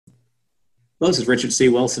Hello, this is Richard C.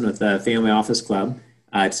 Wilson with the Family Office Club.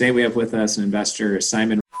 Today we have with us an investor,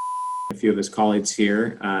 Simon, a few of his colleagues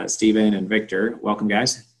here, Stephen and Victor. Welcome,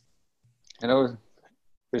 guys. Hello,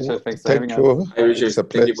 Richard. Thanks for Thank having you. us. Hi, Richard. It's a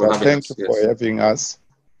Thank you pleasure. for having us. Thank you for having us.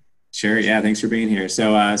 Sure, yeah, thanks for being here.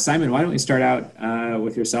 So, Simon, why don't we start out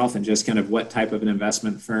with yourself and just kind of what type of an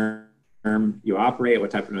investment firm you operate,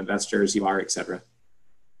 what type of investors you are, et cetera.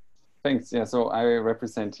 Thanks. Yeah, so I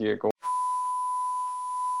represent here Go,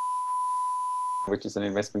 which is an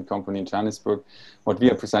investment company in Johannesburg. What we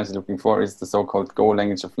are precisely looking for is the so-called Go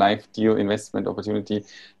Language of Life deal investment opportunity.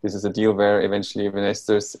 This is a deal where eventually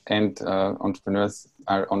investors and entrepreneurs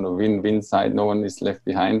are on the win-win side. No one is left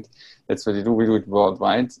behind. That's what we do. We do it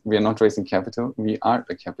worldwide. We are not raising capital. We are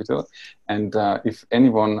the capital. And if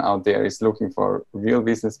anyone out there is looking for real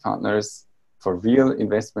business partners, for real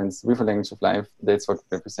investments with a language of life, that's what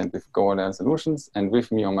we represent with Go Alliance Solutions. And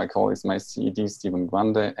with me on my call is my CED, Stephen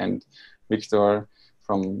Gwande, and Victor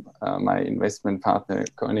from my investment partner,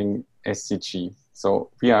 Koning SCG. So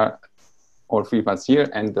we are all three of us here,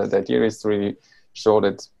 and the idea is to really show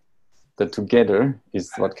that the together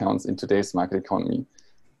is what counts in today's market economy.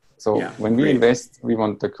 So when we invest, we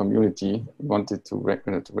want the community, we wanted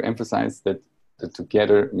to emphasize that the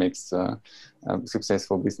together makes a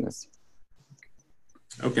successful business.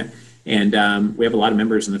 Okay. And we have a lot of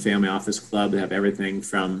members in the Family Office Club that have everything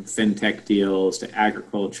from fintech deals to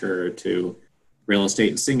agriculture to real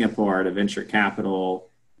estate in Singapore to venture capital,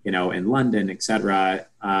 in London, et cetera.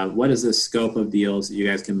 What is the scope of deals that you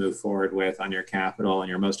guys can move forward with on your capital and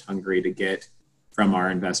you're most hungry to get from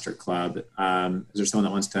our investor club? Is there someone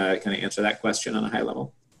that wants to kind of answer that question on a high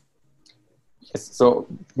level? Yes. So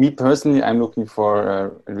me personally, I'm looking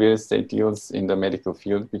for real estate deals in the medical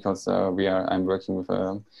field because I'm working with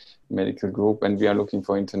a medical group and we are looking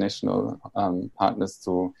for international partners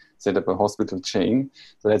to set up a hospital chain.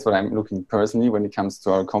 So that's what I'm looking personally when it comes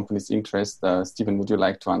to our company's interest. Stephen, would you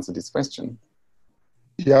like to answer this question?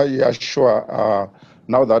 Yeah, sure.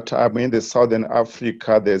 Now that I'm in the Southern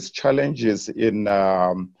Africa, there's challenges in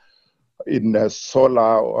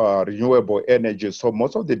solar renewable energy. So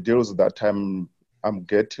most of the deals that I'm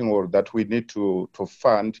getting or that we need to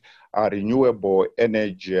fund are renewable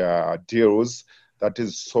energy deals, that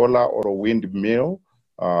is solar or windmill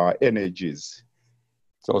energies.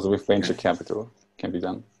 So also with venture capital can be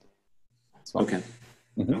done. Well. Okay.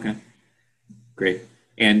 Mm-hmm. Okay. Great.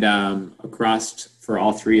 And across for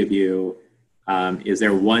all three of you, is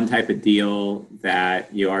there one type of deal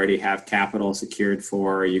that you already have capital secured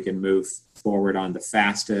for, you can move forward on the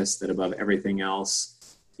fastest, that above everything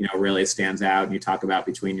else, really stands out, and you talk about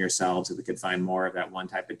between yourselves, if we could find more of that one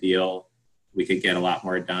type of deal, we could get a lot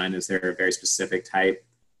more done? Is there a very specific type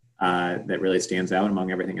that really stands out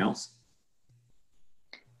among everything else?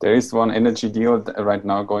 There is one energy deal right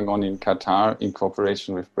now going on in Qatar in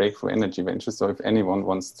cooperation with Breakthrough Energy Ventures. So if anyone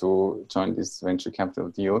wants to join this venture capital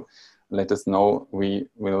deal, let us know. We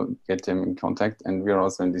will get them in contact, and we are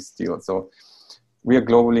also in this deal. So we are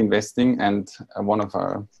globally investing, and one of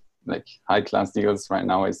our high-class deals right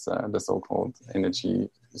now is the so-called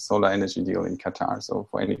solar energy deal in Qatar. So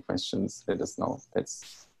for any questions, let us know.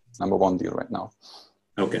 That's number one deal right now.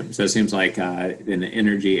 Okay, so it seems like in the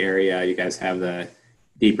energy area, you guys have the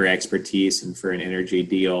deeper expertise, and for an energy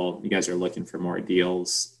deal, you guys are looking for more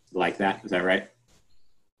deals like that. Is that right?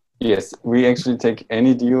 Yes, we actually take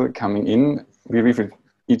any deal coming in. We review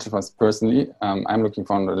each of us personally. I'm looking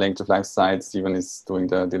for on the language of life side. Stephen is doing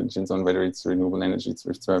the diligence on whether it's renewable energy, it's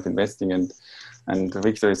reserve investing, and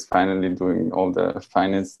Victor is finally doing all the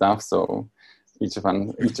finance stuff. So each of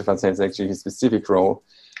us has actually his specific role,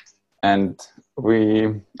 and we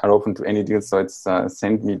are open to any deals. So it's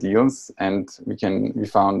send me deals, and we're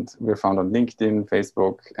found on LinkedIn,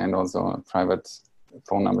 Facebook, and also private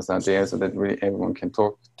phone numbers are there so that really everyone can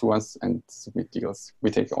talk to us and submit deals. We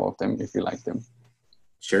take all of them if we like them.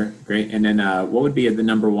 Sure, great. And then what would be the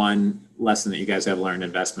number one lesson that you guys have learned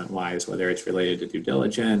investment-wise, whether it's related to due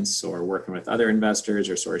diligence or working with other investors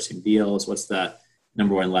or sourcing deals? What's the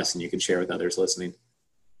number one lesson you could share with others listening?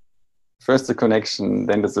 First the connection,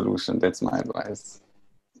 then the solution. That's my advice.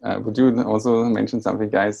 Would you also mention something,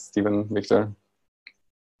 guys? Stephen, Victor?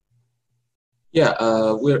 Yeah,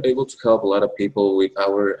 we're able to help a lot of people with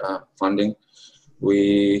our funding.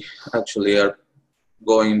 We actually are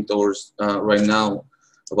going towards right now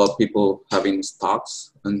about people having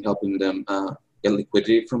stocks and helping them get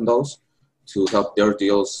liquidity from those to help their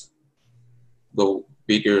deals go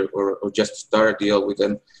bigger or just start a deal with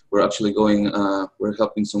them. We're actually we're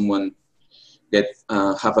helping someone get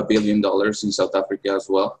 $500 million in South Africa as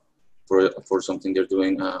well for something they're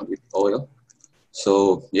doing with oil.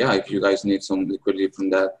 So yeah, if you guys need some liquidity from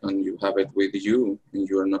that and you have it with you and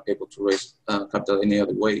you are not able to raise capital any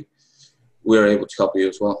other way, we are able to help you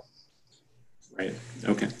as well. Right.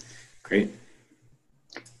 Okay. Great.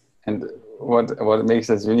 And what makes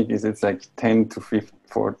us unique is it's like 10 to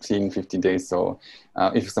 14, 50 days. So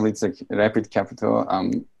if somebody's like rapid capital,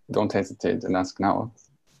 don't hesitate and ask now.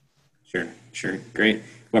 Sure. Great.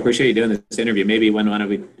 Well, I appreciate you doing this interview. Maybe when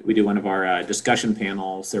we do one of our discussion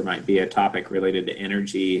panels, there might be a topic related to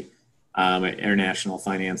energy, international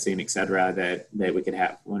financing, et cetera, that we could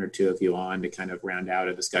have one or two of you on to kind of round out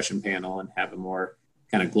a discussion panel and have a more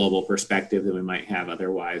kind of global perspective than we might have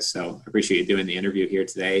otherwise. So I appreciate you doing the interview here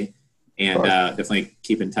today, and definitely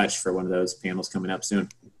keep in touch for one of those panels coming up soon.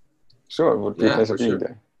 Sure. It would be a pleasure being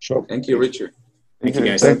there. Sure. Thank you, Richard. Thank you,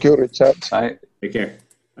 guys. Thank you, Richard. Bye. Take care.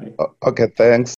 Bye. Okay, thanks.